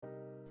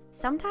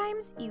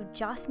Sometimes you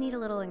just need a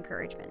little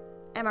encouragement.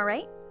 Am I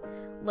right?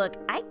 Look,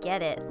 I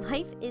get it.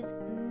 Life is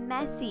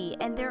messy,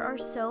 and there are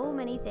so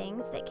many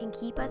things that can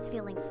keep us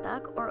feeling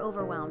stuck or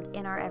overwhelmed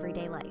in our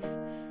everyday life.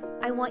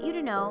 I want you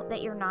to know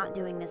that you're not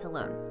doing this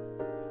alone.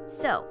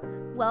 So,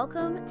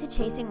 welcome to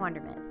Chasing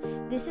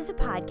Wonderment. This is a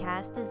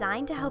podcast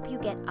designed to help you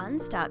get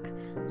unstuck,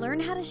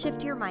 learn how to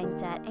shift your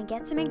mindset, and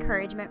get some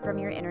encouragement from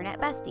your internet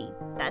bestie.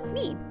 That's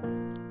me.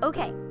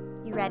 Okay,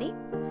 you ready?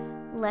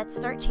 Let's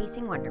start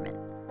chasing wonderment.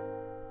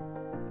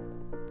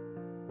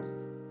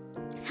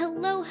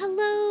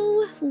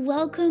 Hello.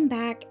 Welcome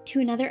back to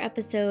another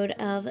episode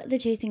of the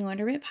Chasing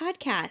Wonderment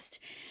podcast.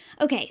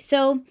 Okay,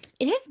 so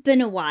it has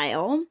been a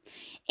while,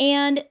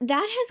 and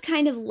that has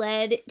kind of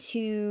led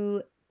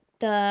to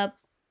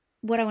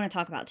what I want to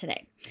talk about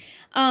today.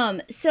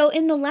 So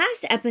in the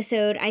last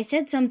episode, I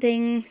said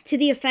something to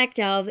the effect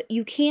of,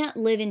 you can't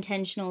live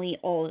intentionally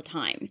all the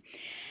time.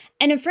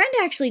 And a friend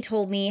actually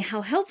told me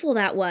how helpful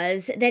that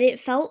was, that it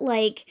felt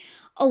like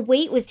a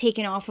weight was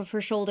taken off of her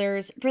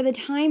shoulders for the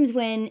times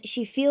when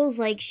she feels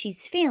like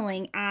she's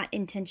failing at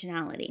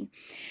intentionality.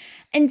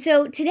 And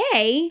so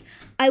today,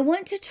 I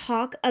want to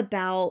talk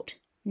about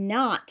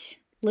not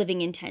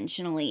living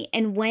intentionally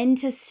and when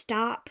to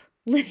stop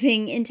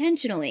living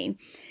intentionally.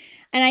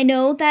 And I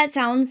know that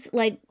sounds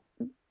like,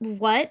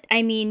 what?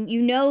 I mean,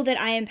 you know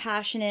that I am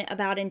passionate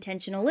about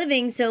intentional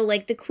living. So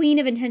like the queen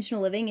of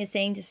intentional living is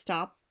saying to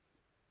stop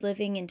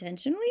living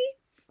intentionally?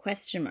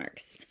 Question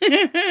marks.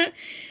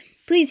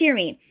 Please hear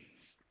me.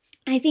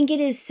 I think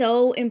it is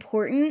so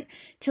important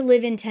to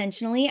live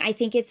intentionally. I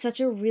think it's such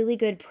a really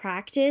good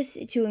practice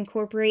to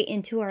incorporate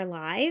into our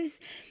lives.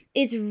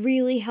 It's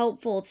really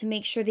helpful to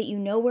make sure that you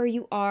know where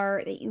you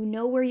are, that you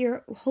know where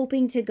you're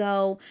hoping to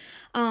go,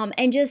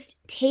 and just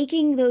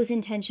taking those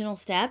intentional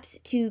steps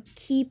to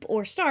keep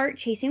or start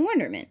chasing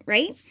wonderment,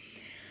 right?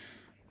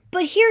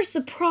 But here's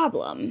the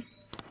problem.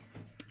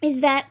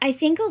 Is that I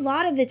think a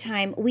lot of the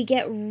time we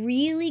get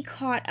really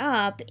caught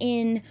up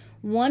in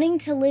wanting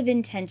to live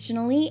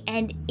intentionally,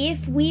 and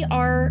if we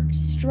are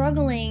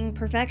struggling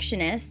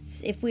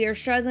perfectionists, if we are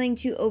struggling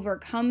to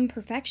overcome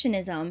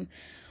perfectionism,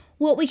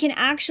 what we can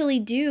actually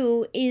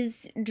do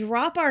is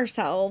drop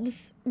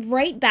ourselves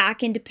right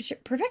back into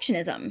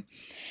perfectionism.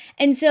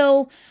 And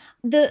so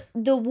the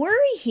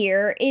worry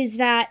here is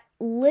that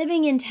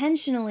living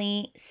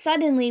intentionally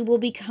suddenly will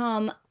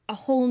become a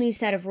whole new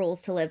set of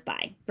rules to live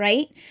by,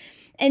 right?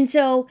 And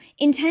so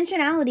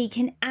intentionality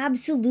can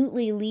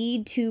absolutely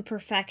lead to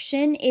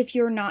perfection if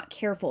you're not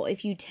careful.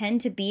 If you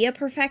tend to be a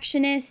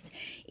perfectionist,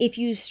 if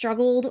you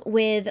struggled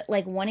with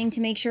like wanting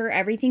to make sure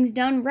everything's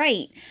done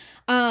right,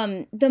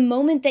 the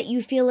moment that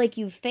you feel like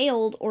you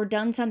failed or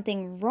done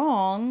something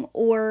wrong,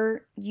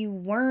 or you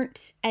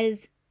weren't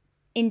as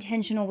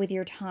intentional with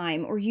your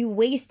time, or you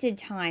wasted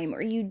time,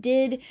 or you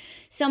did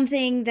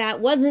something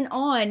that wasn't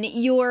on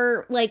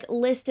your like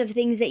list of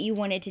things that you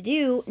wanted to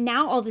do,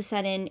 now all of a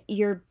sudden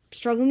you're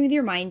struggling with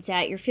your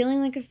mindset, you're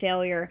feeling like a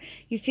failure,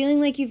 you're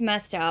feeling like you've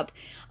messed up,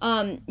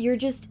 you're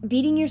just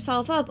beating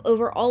yourself up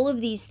over all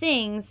of these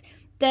things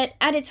that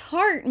at its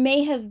heart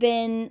may have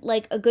been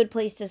like a good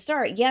place to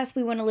start. Yes,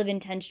 we want to live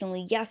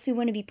intentionally. Yes, we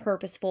want to be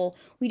purposeful.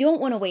 We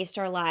don't want to waste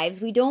our lives.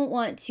 We don't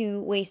want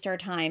to waste our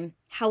time.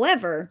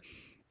 However,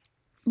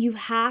 you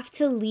have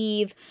to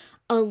leave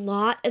a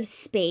lot of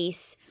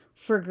space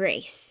for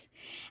grace.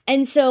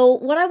 And so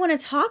what I want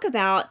to talk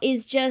about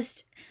is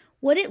just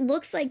what it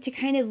looks like to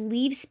kind of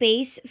leave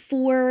space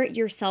for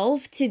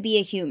yourself to be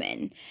a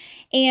human.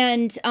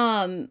 And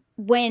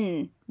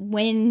when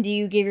do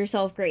you give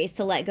yourself grace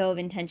to let go of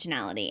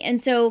intentionality?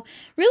 And so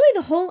really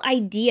the whole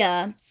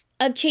idea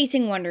of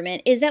chasing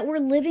wonderment is that we're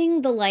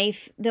living the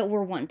life that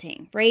we're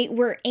wanting, right?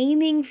 We're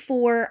aiming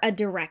for a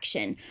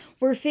direction.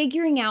 We're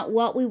figuring out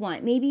what we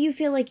want. Maybe you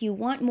feel like you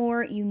want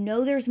more, you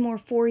know there's more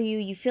for you,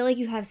 you feel like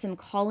you have some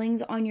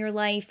callings on your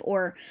life,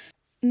 or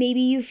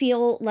maybe you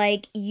feel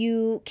like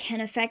you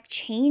can affect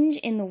change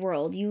in the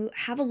world. You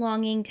have a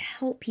longing to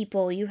help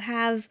people. You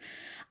have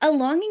a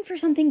longing for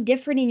something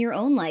different in your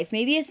own life.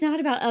 Maybe it's not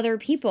about other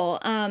people.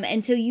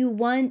 And so you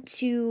want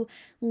to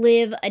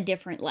live a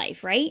different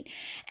life, right?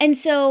 And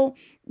so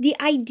the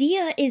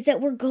idea is that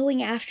we're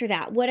going after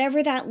that,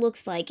 whatever that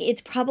looks like.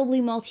 It's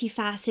probably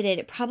multifaceted.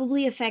 It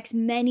probably affects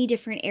many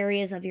different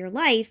areas of your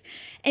life.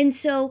 And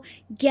so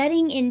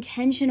getting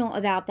intentional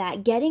about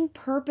that, getting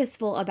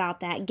purposeful about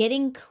that,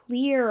 getting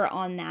clear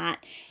on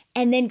that,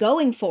 and then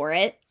going for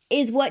it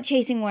is what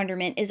Chasing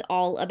Wonderment is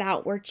all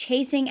about. We're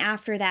chasing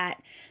after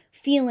that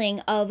feeling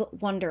of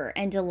wonder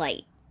and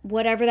delight,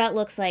 whatever that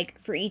looks like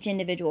for each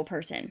individual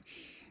person.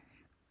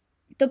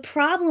 The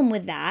problem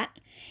with that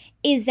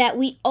is that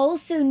we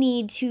also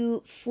need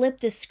to flip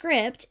the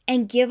script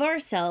and give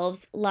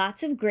ourselves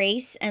lots of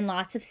grace and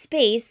lots of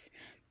space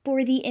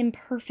for the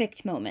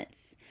imperfect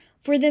moments,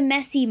 for the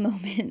messy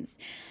moments,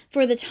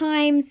 for the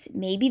times,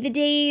 maybe the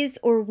days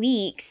or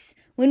weeks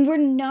when we're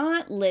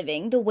not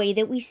living the way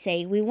that we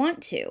say we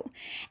want to.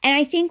 And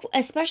I think,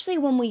 especially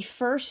when we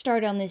first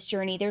start on this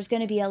journey, there's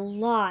going to be a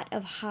lot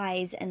of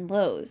highs and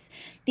lows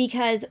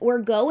because we're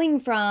going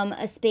from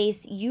a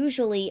space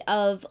usually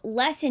of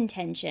less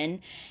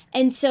intention.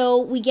 And so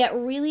we get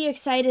really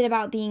excited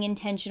about being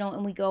intentional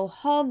and we go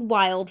hog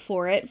wild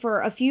for it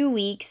for a few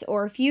weeks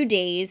or a few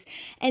days.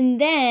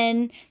 And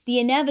then the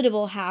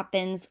inevitable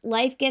happens.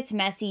 Life gets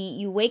messy.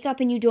 You wake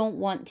up and you don't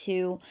want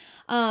to.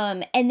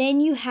 And then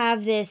you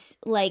have this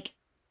like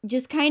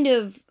just kind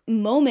of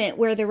moment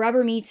where the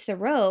rubber meets the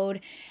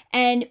road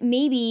and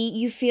maybe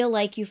you feel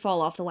like you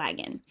fall off the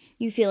wagon.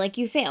 You feel like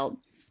you failed.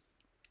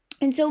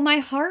 And so my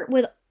heart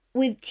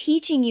with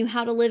teaching you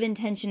how to live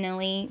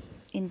intentionally,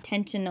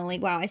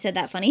 wow, I said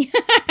that funny.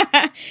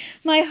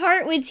 My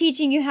heart with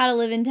teaching you how to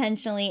live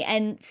intentionally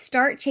and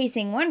start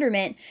chasing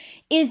wonderment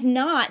is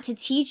not to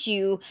teach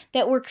you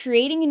that we're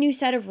creating a new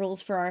set of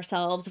rules for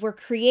ourselves. We're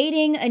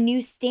creating a new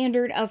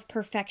standard of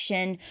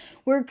perfection.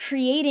 We're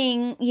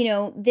creating,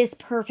 this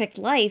perfect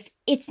life.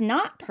 It's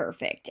not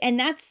perfect. And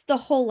that's the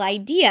whole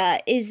idea,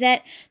 is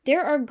that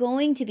there are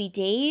going to be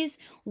days,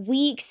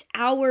 weeks,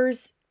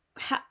 hours,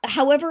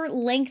 however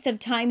length of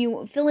time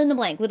you fill in the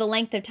blank with a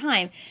length of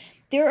time.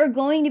 There are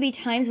going to be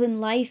times when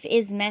life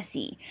is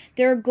messy.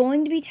 There are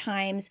going to be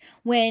times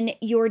when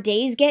your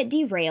days get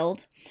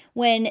derailed,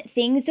 when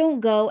things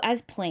don't go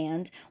as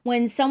planned,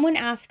 when someone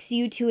asks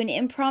you to an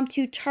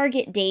impromptu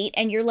Target date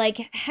and you're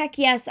like, heck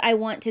yes, I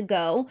want to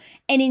go.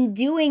 And in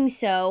doing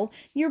so,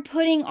 you're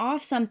putting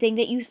off something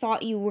that you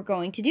thought you were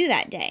going to do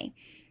that day.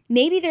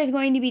 Maybe there's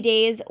going to be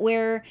days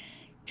where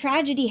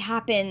tragedy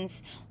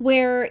happens,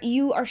 where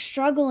you are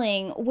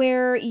struggling,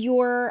 where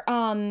your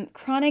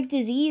chronic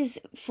disease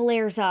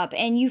flares up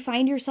and you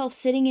find yourself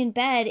sitting in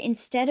bed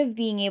instead of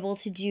being able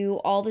to do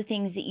all the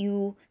things that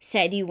you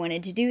said you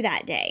wanted to do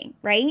that day,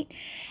 right?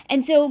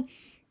 And so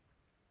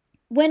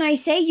when I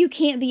say you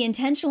can't be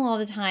intentional all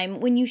the time,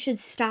 when you should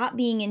stop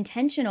being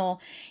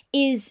intentional,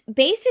 is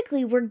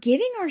basically we're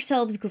giving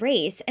ourselves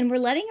grace and we're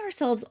letting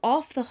ourselves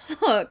off the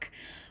hook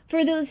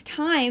for those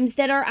times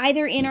that are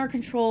either in our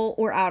control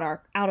or out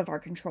of our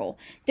control.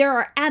 There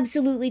are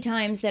absolutely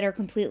times that are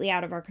completely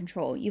out of our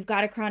control. You've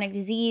got a chronic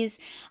disease,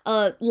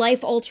 a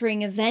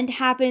life-altering event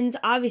happens.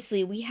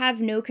 Obviously, we have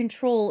no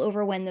control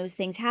over when those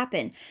things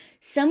happen.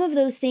 Some of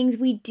those things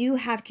we do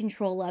have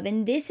control of,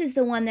 and this is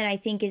the one that I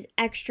think is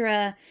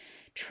extra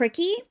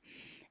tricky,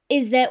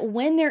 is that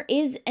when there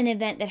is an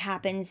event that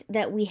happens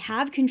that we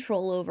have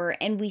control over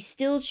and we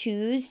still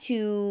choose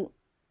to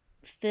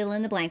fill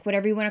in the blank,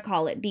 whatever you want to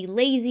call it, be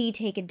lazy,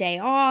 take a day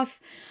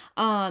off.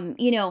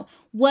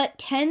 What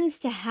tends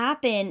to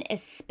happen,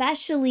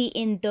 especially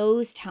in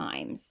those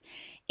times,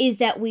 is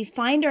that we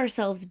find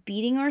ourselves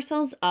beating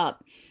ourselves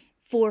up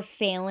for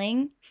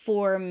failing,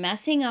 for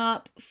messing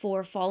up,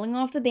 for falling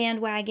off the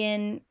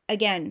bandwagon.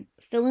 Again,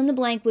 fill in the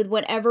blank with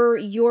whatever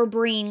your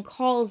brain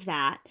calls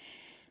that.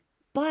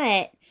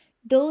 But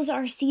those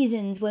are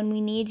seasons when we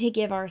need to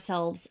give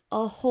ourselves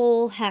a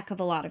whole heck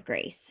of a lot of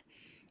grace.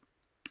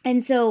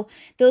 And so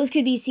those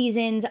could be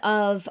seasons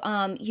of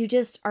you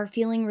just are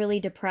feeling really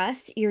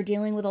depressed. You're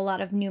dealing with a lot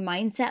of new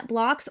mindset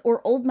blocks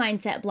or old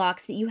mindset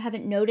blocks that you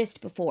haven't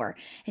noticed before.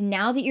 And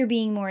now that you're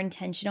being more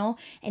intentional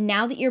and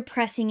now that you're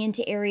pressing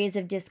into areas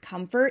of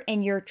discomfort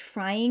and you're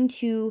trying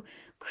to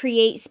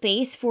create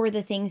space for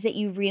the things that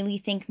you really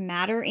think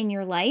matter in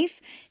your life,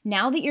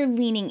 now that you're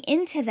leaning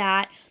into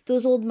that,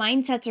 those old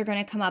mindsets are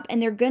going to come up and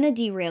they're going to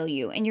derail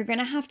you, and you're going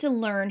to have to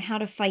learn how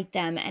to fight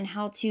them and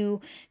how to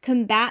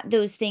combat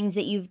those things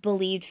that you've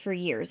believed for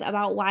years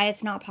about why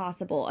it's not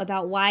possible,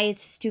 about why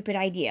it's a stupid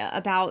idea,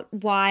 about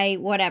why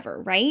whatever,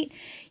 right?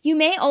 You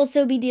may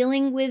also be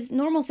dealing with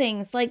normal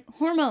things like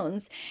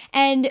hormones,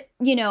 and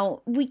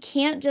we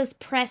can't just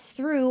press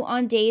through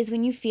on days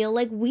when you feel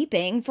like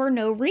weeping for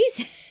no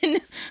reason.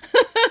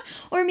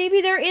 Or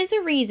maybe there is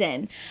a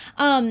reason.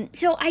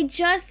 So I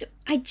just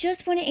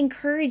want to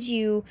encourage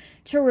you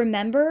to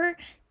remember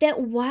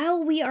that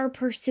while we are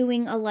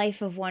pursuing a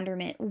life of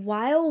wonderment,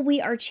 while we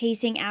are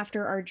chasing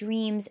after our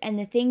dreams and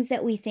the things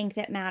that we think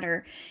that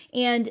matter,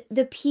 and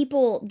the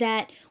people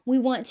that we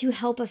want to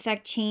help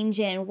affect change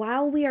in,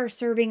 while we are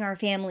serving our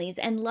families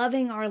and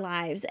loving our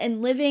lives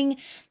and living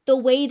the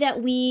way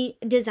that we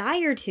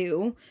desire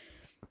to,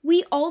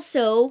 we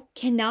also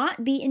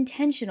cannot be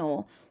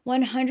intentional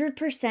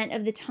 100%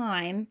 of the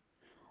time,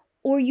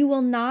 or you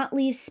will not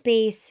leave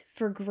space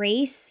for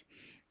grace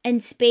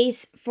and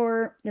space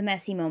for the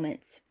messy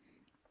moments.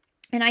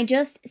 And I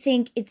just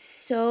think it's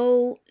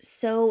so,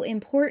 so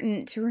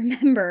important to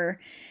remember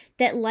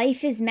that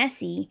life is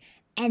messy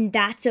and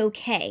that's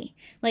okay.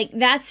 Like,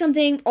 that's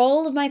something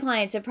all of my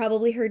clients have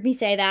probably heard me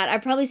say that.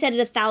 I've probably said it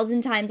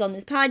 1,000 times on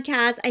this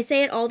podcast. I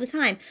say it all the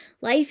time.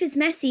 Life is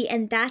messy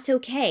and that's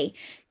okay.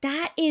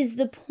 That is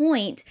the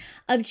point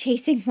of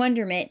chasing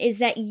wonderment, is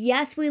that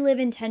yes, we live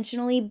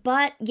intentionally,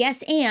 but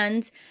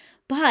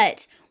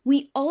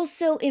we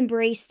also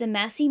embrace the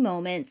messy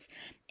moments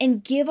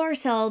and give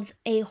ourselves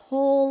a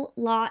whole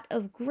lot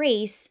of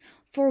grace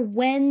for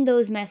when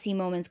those messy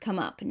moments come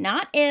up.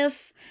 Not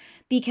if,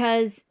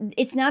 because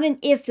it's not an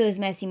if those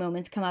messy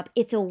moments come up,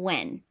 it's a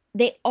when.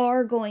 They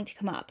are going to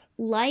come up.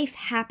 Life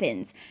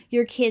happens.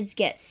 Your kids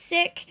get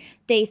sick,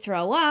 they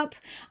throw up,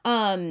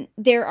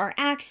 there are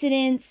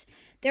accidents.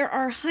 There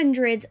are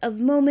hundreds of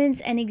moments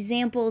and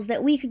examples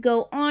that we could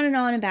go on and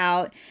on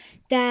about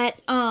that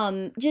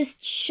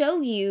just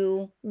show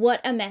you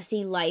what a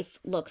messy life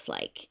looks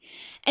like.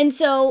 And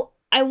so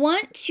I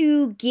want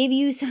to give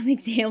you some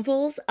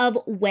examples of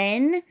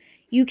when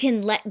you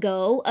can let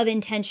go of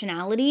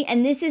intentionality.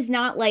 And this is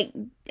not like,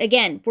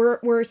 again,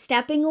 we're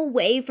stepping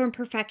away from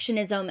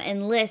perfectionism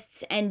and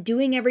lists and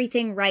doing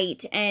everything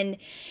right and,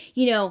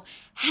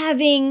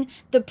 having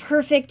the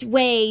perfect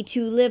way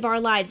to live our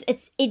lives.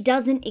 It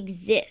doesn't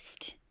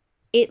exist.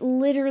 It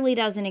literally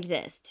doesn't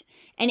exist.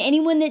 And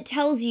anyone that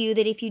tells you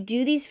that if you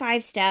do these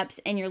 5 steps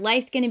and your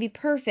life's going to be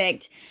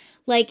perfect,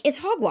 like, it's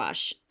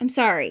hogwash. I'm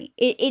sorry.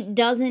 It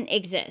doesn't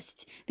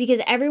exist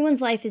because everyone's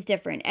life is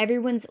different.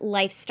 Everyone's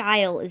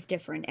lifestyle is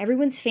different.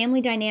 Everyone's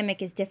family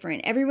dynamic is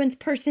different. Everyone's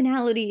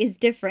personality is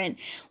different.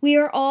 We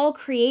are all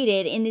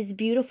created in this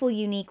beautiful,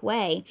 unique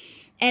way.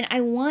 And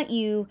I want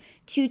you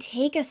to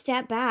take a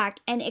step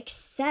back and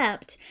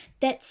accept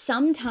that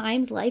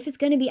sometimes life is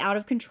going to be out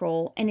of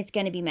control and it's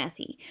going to be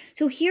messy.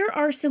 So here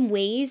are some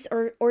ways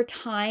or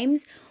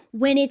times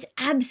when it's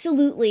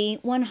absolutely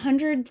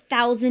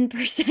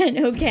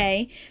 100,000%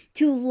 okay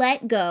to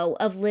let go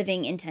of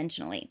living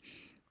intentionally.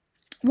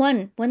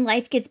 1, when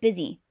life gets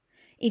busy.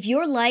 If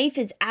your life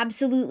is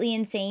absolutely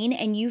insane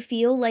and you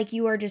feel like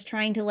you are just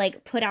trying to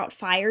put out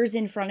fires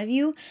in front of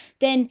you,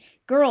 then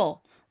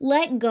girl,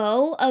 let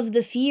go of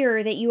the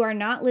fear that you are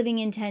not living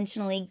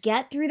intentionally.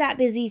 Get through that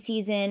busy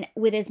season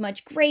with as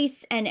much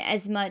grace and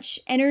as much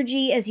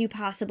energy as you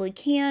possibly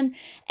can.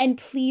 And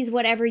please,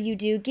 whatever you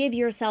do, give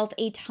yourself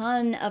a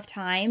ton of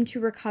time to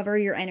recover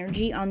your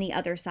energy on the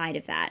other side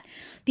of that.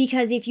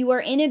 Because if you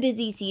are in a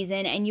busy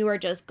season and you are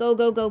just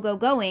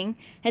going,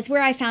 that's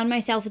where I found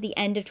myself at the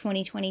end of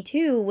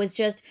 2022 was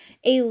just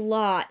a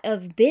lot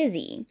of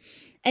busy.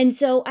 And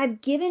so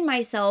I've given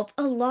myself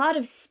a lot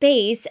of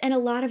space and a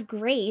lot of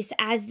grace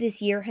as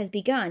this year has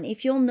begun.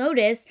 If you'll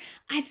notice,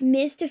 I've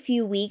missed a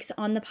few weeks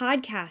on the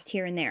podcast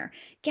here and there.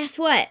 Guess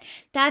what?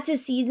 That's a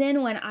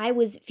season when I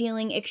was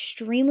feeling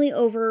extremely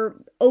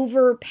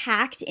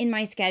overpacked in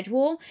my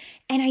schedule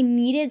and I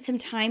needed some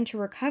time to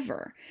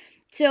recover.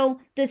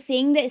 So the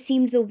thing that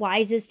seemed the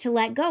wisest to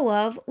let go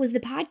of was the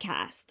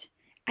podcast.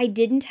 I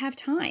didn't have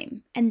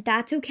time, and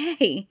that's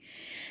okay.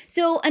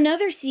 So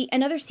another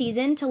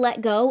season to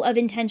let go of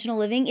intentional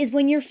living is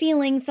when you're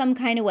feeling some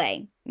kind of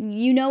way.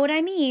 You know what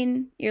I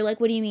mean? You're like,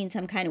 what do you mean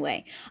some kind of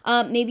way?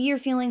 Maybe you're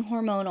feeling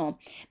hormonal.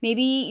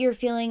 Maybe you're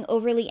feeling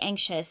overly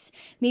anxious.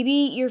 Maybe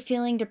you're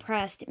feeling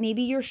depressed.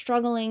 Maybe you're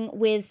struggling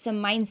with some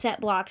mindset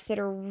blocks that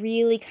are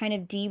really kind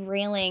of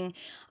derailing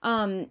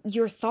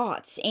your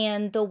thoughts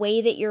and the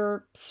way that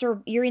you're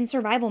in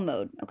survival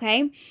mode,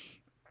 okay?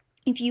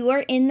 If you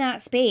are in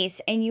that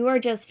space and you are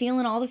just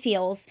feeling all the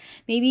feels,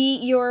 maybe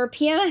you're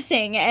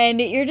PMSing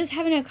and you're just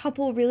having a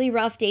couple really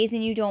rough days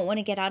and you don't want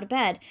to get out of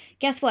bed.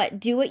 Guess what?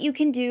 Do what you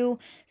can do.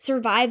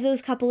 Survive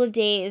those couple of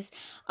days.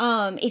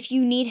 If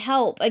you need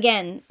help,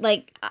 again,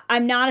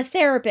 I'm not a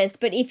therapist,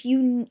 but if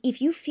you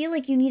feel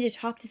like you need to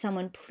talk to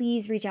someone,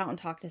 please reach out and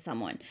talk to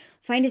someone.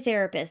 Find a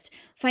therapist,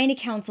 find a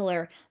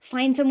counselor,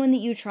 find someone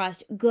that you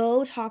trust,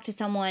 go talk to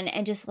someone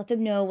and just let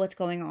them know what's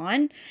going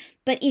on.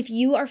 But if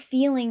you are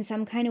feeling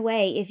some kind of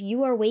way, if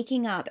you are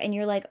waking up and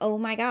you're like, oh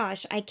my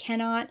gosh, I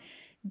cannot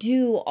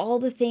do all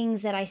the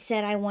things that I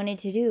said I wanted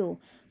to do,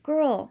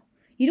 girl,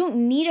 you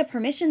don't need a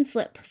permission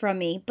slip from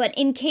me. But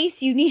in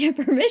case you need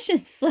a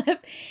permission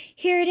slip,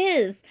 here it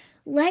is.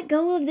 Let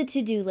go of the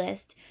to-do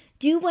list.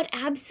 Do what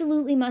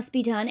absolutely must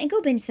be done and go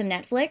binge some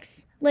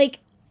Netflix.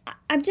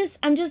 I'm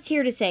just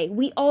here to say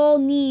we all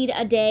need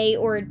a day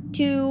or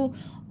 2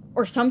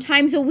 or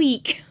sometimes a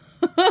week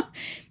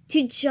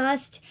to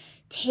just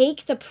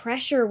take the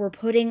pressure we're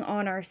putting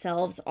on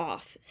ourselves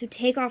off. So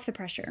take off the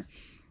pressure.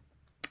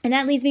 And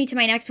that leads me to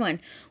my next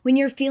one. When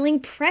you're feeling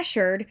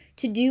pressured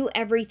to do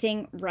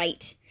everything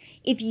right.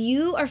 If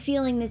you are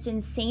feeling this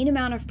insane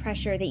amount of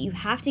pressure that you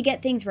have to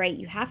get things right,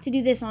 you have to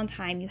do this on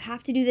time, you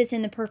have to do this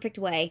in the perfect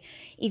way.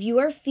 If you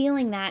are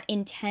feeling that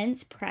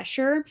intense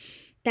pressure,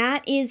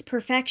 that is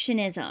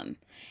perfectionism.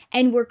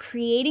 And we're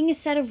creating a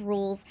set of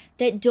rules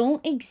that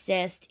don't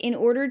exist in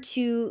order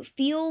to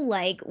feel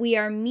like we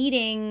are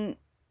meeting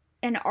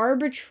an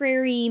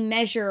arbitrary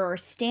measure or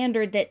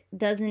standard that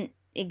doesn't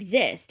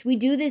exist. We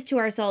do this to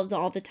ourselves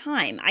all the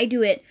time. I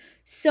do it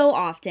so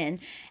often.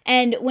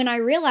 And when I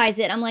realize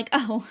it, I'm like,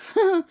 oh,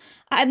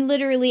 I'm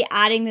literally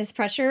adding this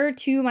pressure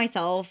to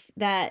myself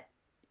that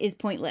is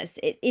pointless.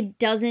 It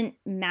doesn't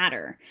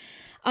matter.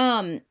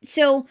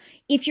 So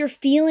if you're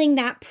feeling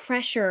that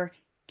pressure,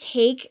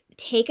 take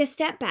a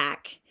step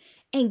back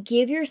and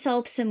give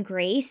yourself some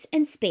grace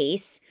and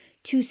space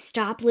to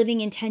stop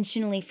living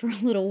intentionally for a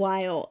little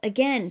while.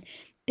 Again,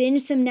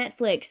 binge some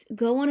Netflix,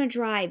 go on a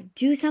drive,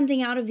 do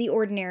something out of the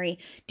ordinary,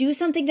 do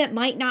something that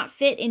might not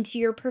fit into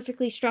your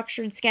perfectly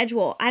structured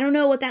schedule. I don't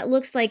know what that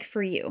looks like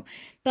for you,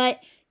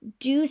 but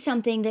do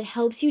something that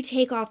helps you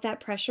take off that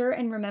pressure.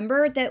 And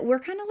remember that we're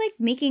kind of like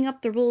making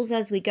up the rules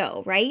as we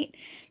go, right?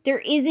 There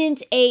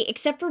isn't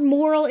except for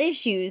moral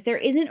issues, there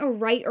isn't a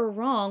right or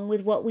wrong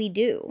with what we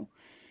do.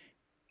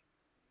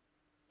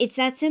 It's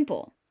that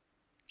simple.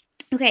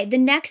 Okay, the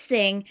next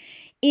thing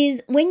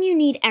is when you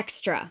need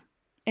extra,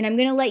 and I'm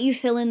going to let you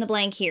fill in the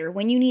blank here.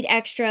 When you need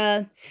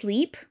extra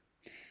sleep,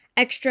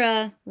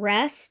 extra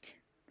rest,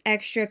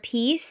 extra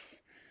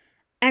peace,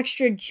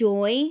 extra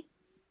joy,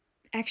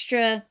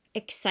 extra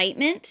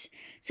excitement.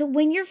 So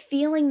when you're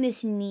feeling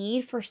this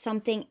need for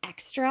something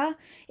extra,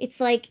 it's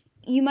like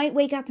you might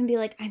wake up and be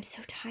like, I'm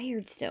so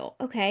tired still.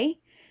 Okay.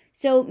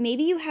 So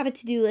maybe you have a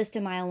to-do list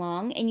a mile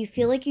long and you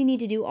feel like you need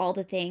to do all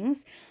the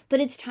things, but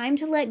it's time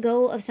to let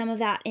go of some of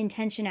that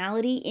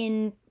intentionality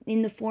in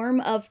the form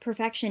of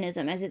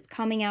perfectionism as it's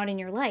coming out in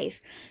your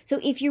life. So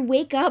if you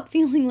wake up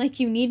feeling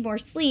like you need more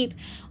sleep,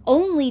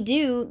 only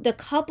do the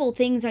couple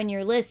things on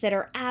your list that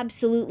are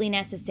absolutely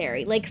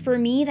necessary. Like for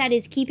me, that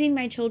is keeping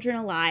my children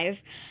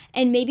alive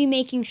and maybe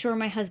making sure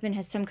my husband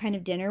has some kind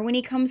of dinner when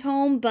he comes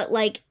home, but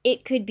like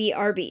it could be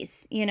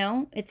Arby's,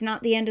 It's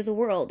not the end of the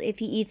world if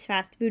he eats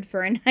fast food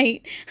for a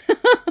night.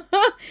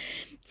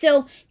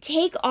 So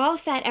take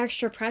off that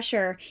extra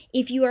pressure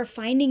if you are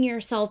finding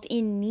yourself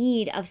in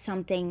need of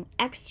something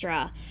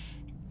extra.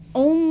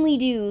 Only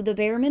do the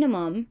bare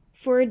minimum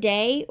for a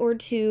day or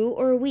two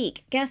or a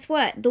week. Guess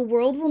what? The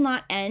world will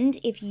not end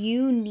if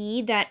you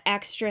need that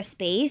extra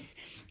space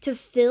to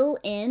fill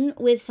in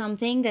with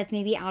something that's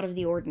maybe out of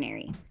the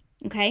ordinary.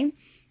 Okay?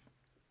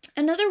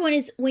 Another one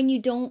is when you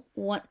don't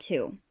want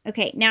to.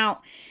 Okay,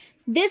 now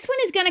this one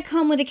is going to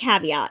come with a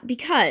caveat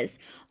because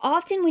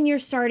often when you're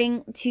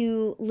starting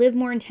to live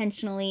more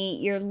intentionally,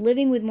 you're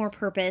living with more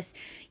purpose,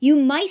 you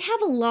might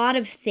have a lot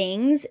of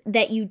things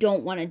that you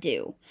don't want to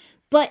do.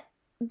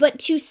 But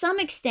to some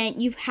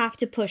extent, you have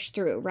to push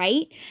through,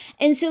 right?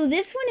 And so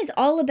this one is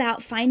all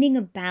about finding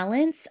a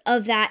balance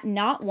of that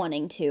not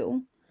wanting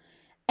to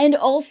and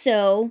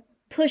also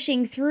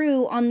pushing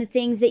through on the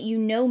things that you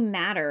know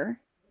matter,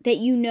 that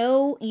you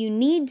know you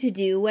need to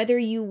do, whether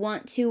you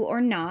want to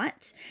or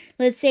not.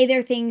 Let's say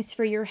they're things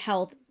for your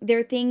health.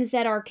 They're things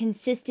that are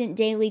consistent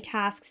daily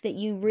tasks that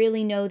you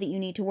really know that you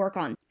need to work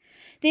on.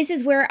 This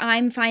is where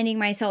I'm finding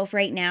myself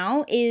right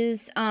now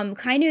is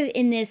kind of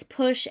in this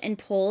push and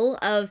pull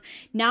of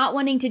not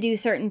wanting to do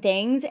certain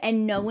things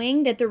and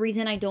knowing that the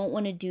reason I don't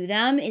want to do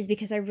them is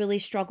because I really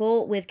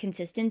struggle with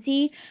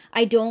consistency.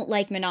 I don't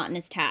like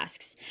monotonous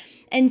tasks.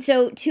 And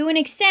so to an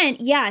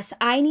extent, yes,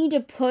 I need to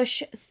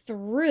push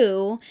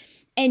through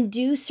and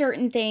do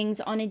certain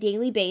things on a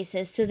daily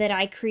basis so that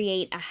I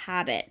create a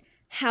habit.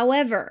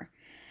 However,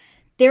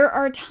 there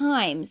are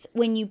times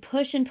when you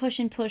push and push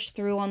and push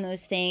through on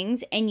those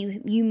things and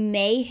you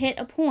may hit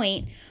a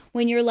point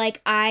when you're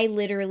like, I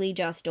literally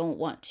just don't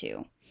want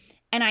to.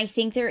 And I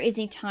think there is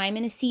a time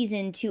and a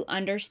season to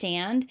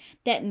understand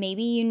that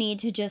maybe you need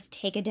to just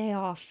take a day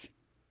off.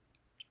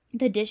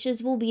 The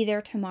dishes will be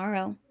there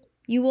tomorrow.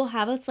 You will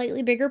have a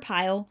slightly bigger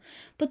pile,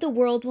 but the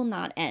world will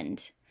not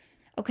end.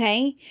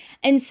 Okay?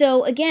 And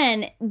so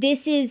again,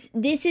 this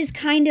is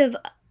kind of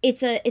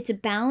it's a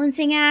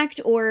balancing act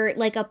or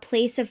like a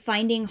place of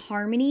finding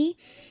harmony.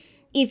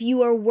 If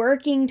you are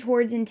working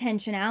towards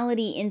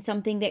intentionality in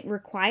something that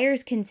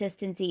requires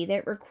consistency,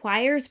 that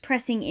requires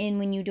pressing in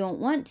when you don't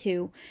want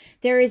to,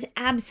 there is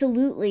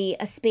absolutely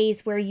a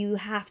space where you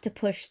have to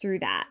push through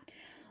that.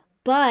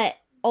 But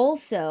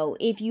also,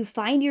 if you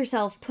find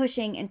yourself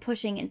pushing and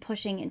pushing and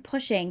pushing and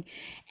pushing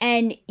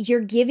and you're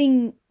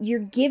giving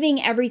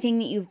everything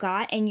that you've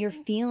got and you're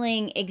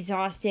feeling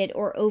exhausted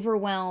or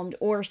overwhelmed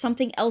or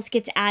something else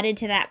gets added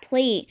to that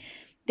plate,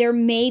 there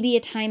may be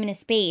a time and a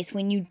space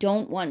when you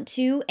don't want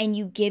to and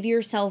you give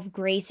yourself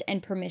grace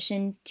and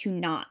permission to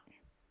not.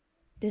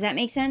 Does that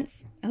make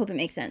sense? I hope it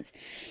makes sense.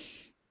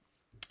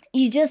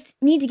 You just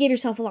need to give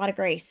yourself a lot of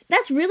grace.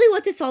 That's really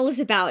what this all is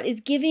about, is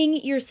giving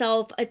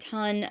yourself a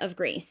ton of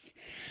grace.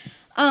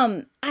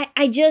 I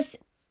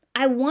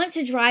want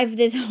to drive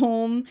this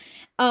home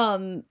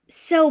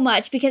so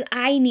much because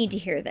I need to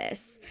hear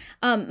this.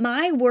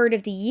 My word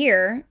of the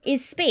year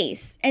is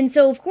space. And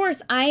so, of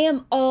course, I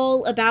am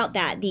all about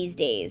that these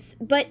days.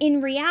 But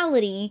in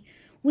reality,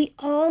 we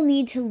all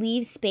need to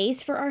leave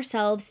space for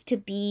ourselves to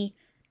be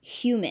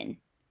human,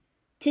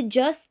 to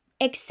just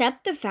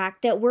accept the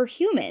fact that we're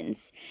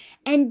humans.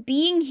 And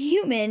being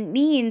human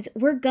means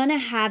we're gonna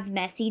have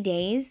messy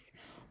days.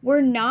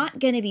 We're not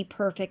going to be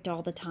perfect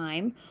all the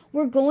time.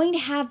 We're going to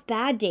have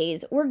bad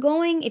days.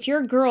 If you're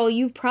a girl,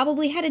 you've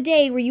probably had a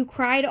day where you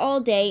cried all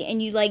day and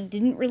you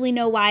didn't really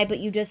know why, but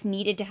you just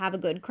needed to have a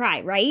good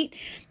cry, right?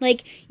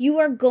 You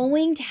are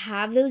going to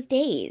have those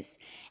days.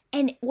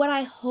 And what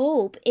I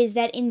hope is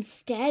that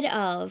instead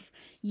of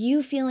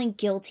you feeling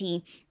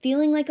guilty,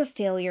 feeling like a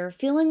failure,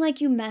 feeling like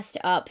you messed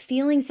up,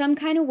 feeling some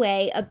kind of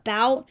way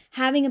about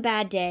having a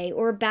bad day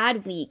or a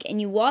bad week,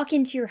 and you walk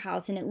into your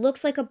house and it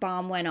looks like a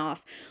bomb went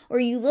off, or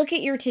you look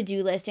at your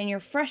to-do list and you're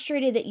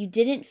frustrated that you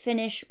didn't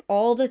finish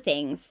all the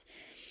things,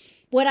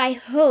 what I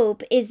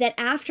hope is that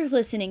after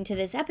listening to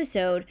this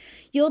episode,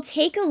 you'll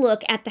take a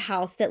look at the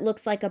house that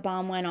looks like a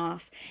bomb went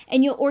off,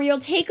 and you'll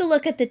take a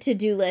look at the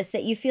to-do list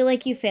that you feel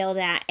like you failed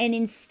at, and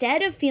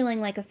instead of feeling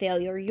like a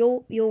failure,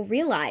 you'll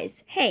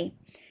realize, hey,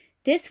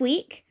 this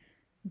week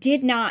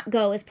did not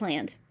go as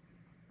planned.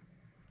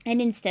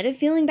 And instead of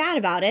feeling bad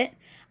about it,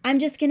 I'm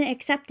just going to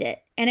accept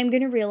it. And I'm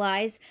going to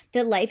realize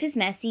that life is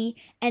messy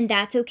and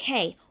that's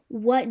okay.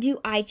 What do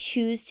I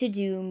choose to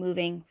do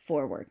moving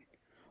forward?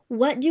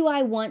 What do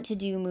I want to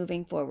do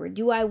moving forward?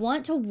 Do I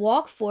want to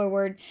walk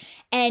forward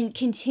and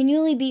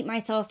continually beat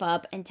myself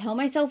up and tell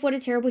myself what a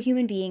terrible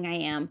human being I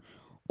am?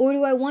 Or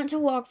do I want to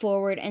walk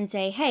forward and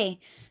say, hey,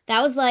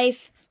 that was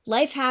life.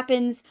 Life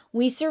happens.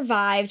 We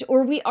survived,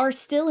 or we are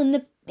still in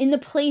the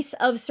place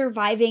of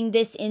surviving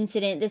this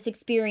incident, this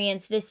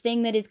experience, this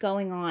thing that is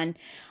going on.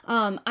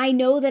 I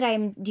know that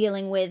I'm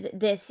dealing with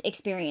this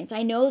experience.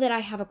 I know that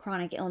I have a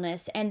chronic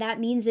illness, and that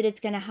means that it's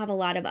going to have a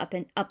lot of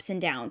ups and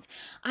downs.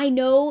 I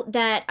know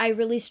that I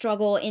really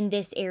struggle in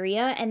this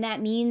area, and that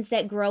means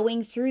that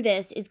growing through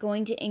this is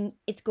going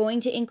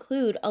to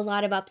include a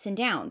lot of ups and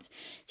downs.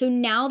 So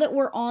now that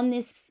we're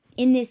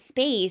in this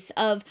space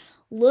of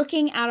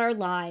looking at our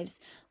lives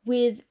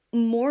with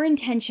more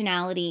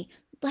intentionality,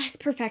 less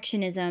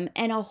perfectionism,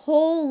 and a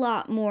whole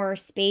lot more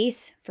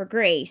space for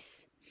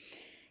grace,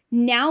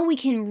 now we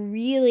can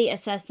really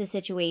assess the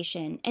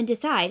situation and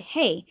decide,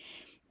 hey,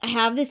 I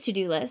have this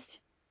to-do list.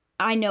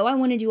 I know I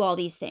want to do all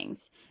these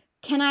things.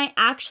 Can I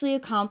actually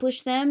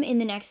accomplish them in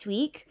the next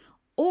week?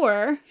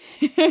 Or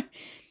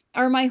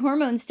are my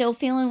hormones still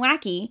feeling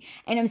wacky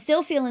and I'm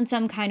still feeling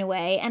some kind of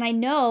way, and I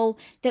know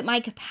that my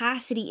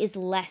capacity is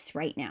less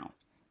right now?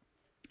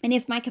 And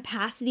if my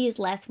capacity is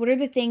less, what are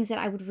the things that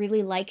I would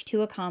really like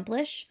to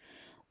accomplish?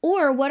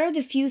 Or what are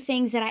the few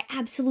things that I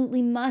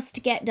absolutely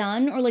must get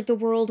done, or like the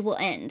world will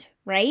end,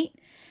 right?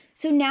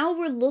 So now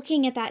we're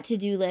looking at that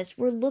to-do list.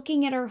 We're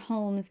looking at our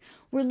homes.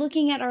 We're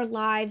looking at our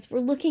lives. We're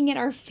looking at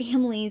our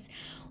families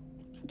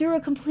through a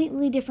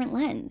completely different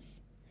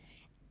lens.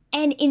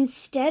 And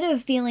instead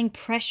of feeling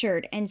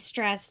pressured and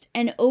stressed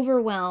and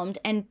overwhelmed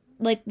and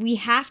like we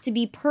have to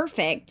be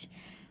perfect,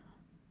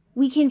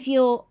 we can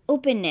feel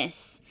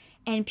openness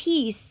and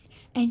peace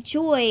and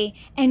joy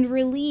and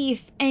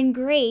relief and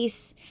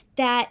grace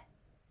that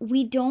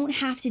we don't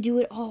have to do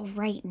it all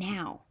right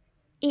now.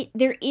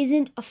 There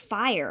isn't a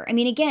fire. I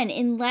mean, again,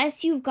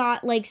 unless you've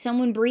got like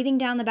someone breathing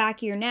down the back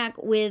of your neck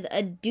with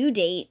a due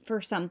date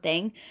for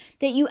something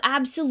that you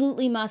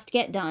absolutely must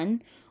get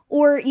done,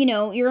 or,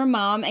 you're a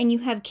mom and you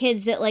have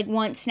kids that like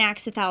want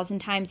snacks 1,000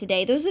 times a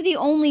day. Those are the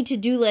only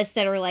to-do lists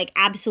that are like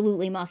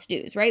absolutely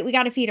must-dos, right? We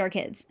got to feed our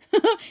kids.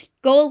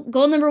 Goal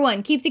number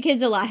 1, keep the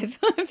kids alive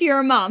if you're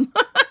a mom.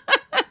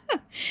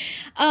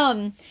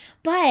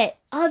 But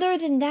other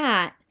than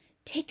that,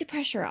 take the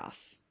pressure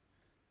off.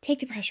 Take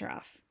the pressure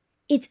off.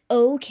 It's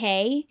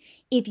okay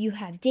if you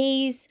have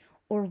days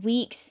or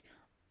weeks,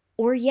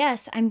 or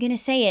yes, I'm going to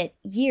say it,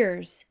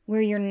 years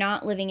where you're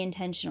not living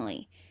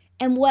intentionally.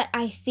 And what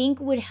I think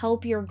would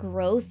help your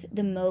growth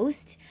the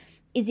most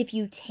is if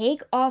you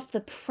take off the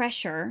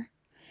pressure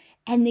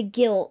and the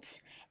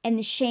guilt and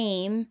the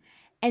shame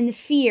and the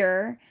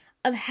fear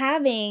of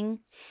having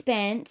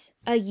spent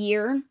a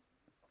year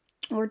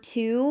or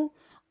 2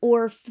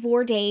 or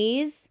 4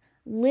 days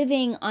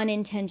living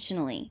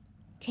unintentionally.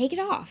 Take it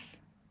off.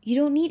 You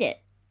don't need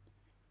it.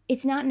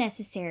 It's not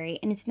necessary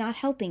and it's not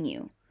helping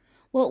you.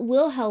 What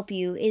will help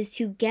you is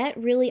to get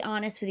really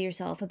honest with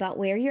yourself about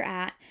where you're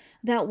at,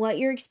 about what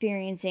you're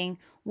experiencing,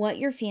 what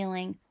you're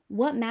feeling,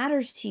 what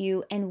matters to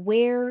you, and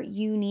where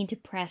you need to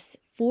press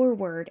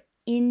forward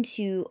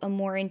into a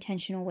more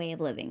intentional way of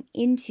living,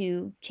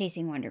 into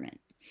chasing wonderment.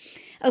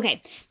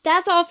 Okay,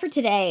 that's all for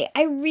today.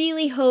 I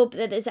really hope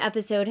that this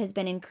episode has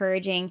been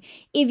encouraging.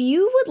 If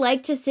you would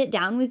like to sit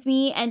down with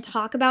me and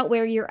talk about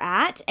where you're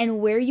at and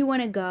where you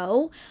want to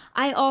go,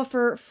 I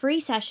offer free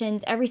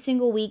sessions every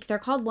single week. They're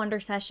called Wonder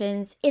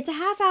Sessions. It's a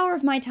half hour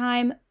of my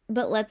time,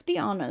 but let's be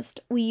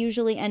honest, we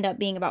usually end up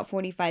being about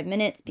 45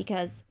 minutes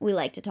because we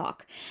like to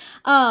talk.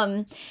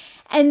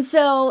 And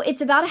so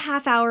it's about a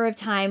half hour of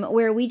time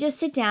where we just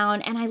sit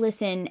down and I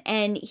listen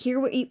and hear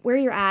where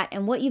you're at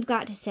and what you've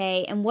got to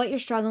say and what you're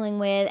struggling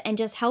with, and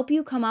just help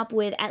you come up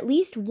with at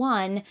least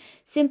one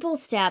simple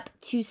step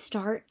to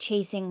start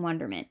chasing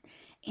wonderment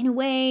in a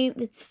way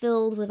that's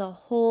filled with a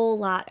whole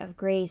lot of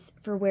grace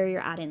for where you're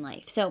at in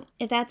life. So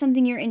if that's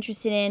something you're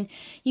interested in,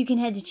 you can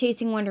head to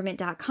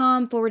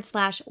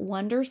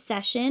chasingwonderment.com/wonder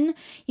session.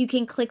 You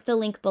can click the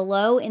link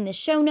below in the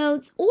show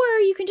notes, or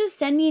you can just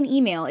send me an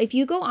email. If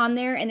you go on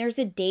there and there's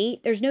a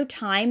date, there's no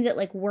time that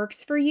like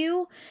works for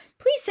you,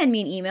 please send me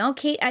an email,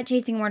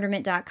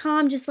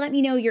 kate@chasingwonderment.com. Just let me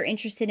know you're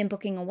interested in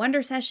booking a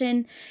wonder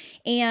session,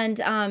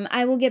 and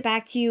I will get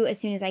back to you as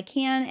soon as I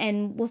can,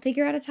 and we'll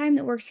figure out a time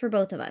that works for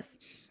both of us.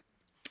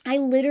 I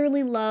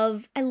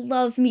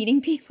love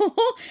meeting people.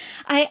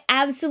 I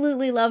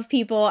absolutely love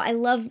people.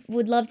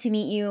 Would love to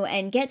meet you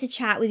and get to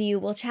chat with you.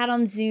 We'll chat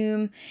on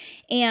Zoom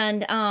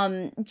and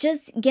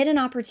just get an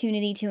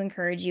opportunity to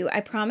encourage you.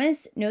 I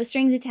promise, no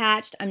strings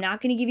attached. I'm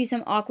not going to give you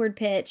some awkward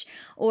pitch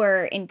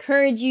or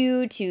encourage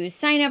you to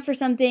sign up for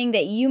something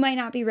that you might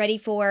not be ready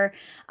for.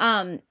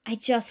 I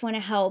just want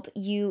to help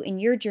you in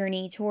your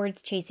journey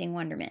towards chasing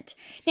wonderment.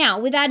 Now,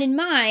 with that in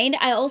mind,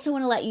 I also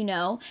want to let you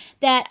know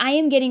that I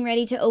am getting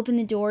ready to open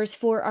the doors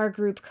for our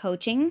group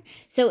coaching.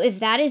 So if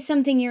that is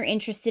something you're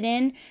interested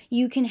in,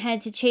 you can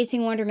head to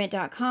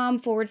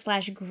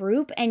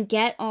chasingwonderment.com/group and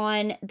get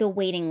on the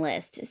waiting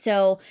list.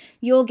 So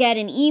you'll get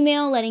an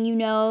email letting you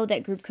know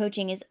that group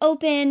coaching is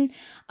open,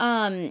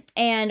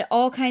 and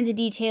all kinds of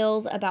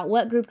details about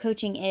what group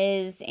coaching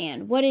is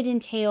and what it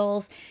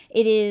entails.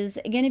 It is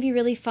going to be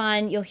really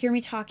fun. You'll hear me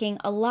talking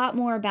a lot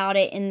more about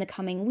it in the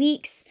coming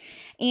weeks.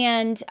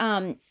 And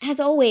as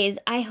always,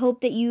 I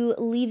hope that you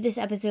leave this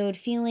episode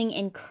feeling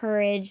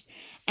encouraged,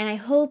 and I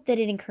hope that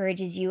it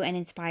encourages you and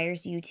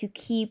inspires you to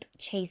keep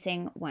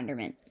chasing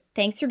wonderment.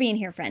 Thanks for being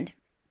here, friend.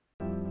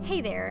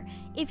 Hey there.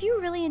 If you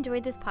really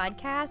enjoyed this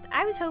podcast,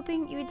 I was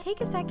hoping you would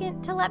take a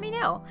second to let me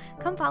know.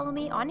 Come follow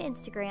me on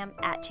Instagram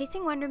at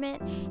Chasing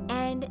Wonderment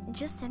and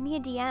just send me a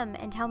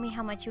DM and tell me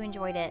how much you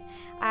enjoyed it.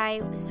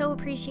 I so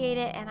appreciate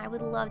it, and I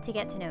would love to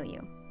get to know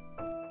you.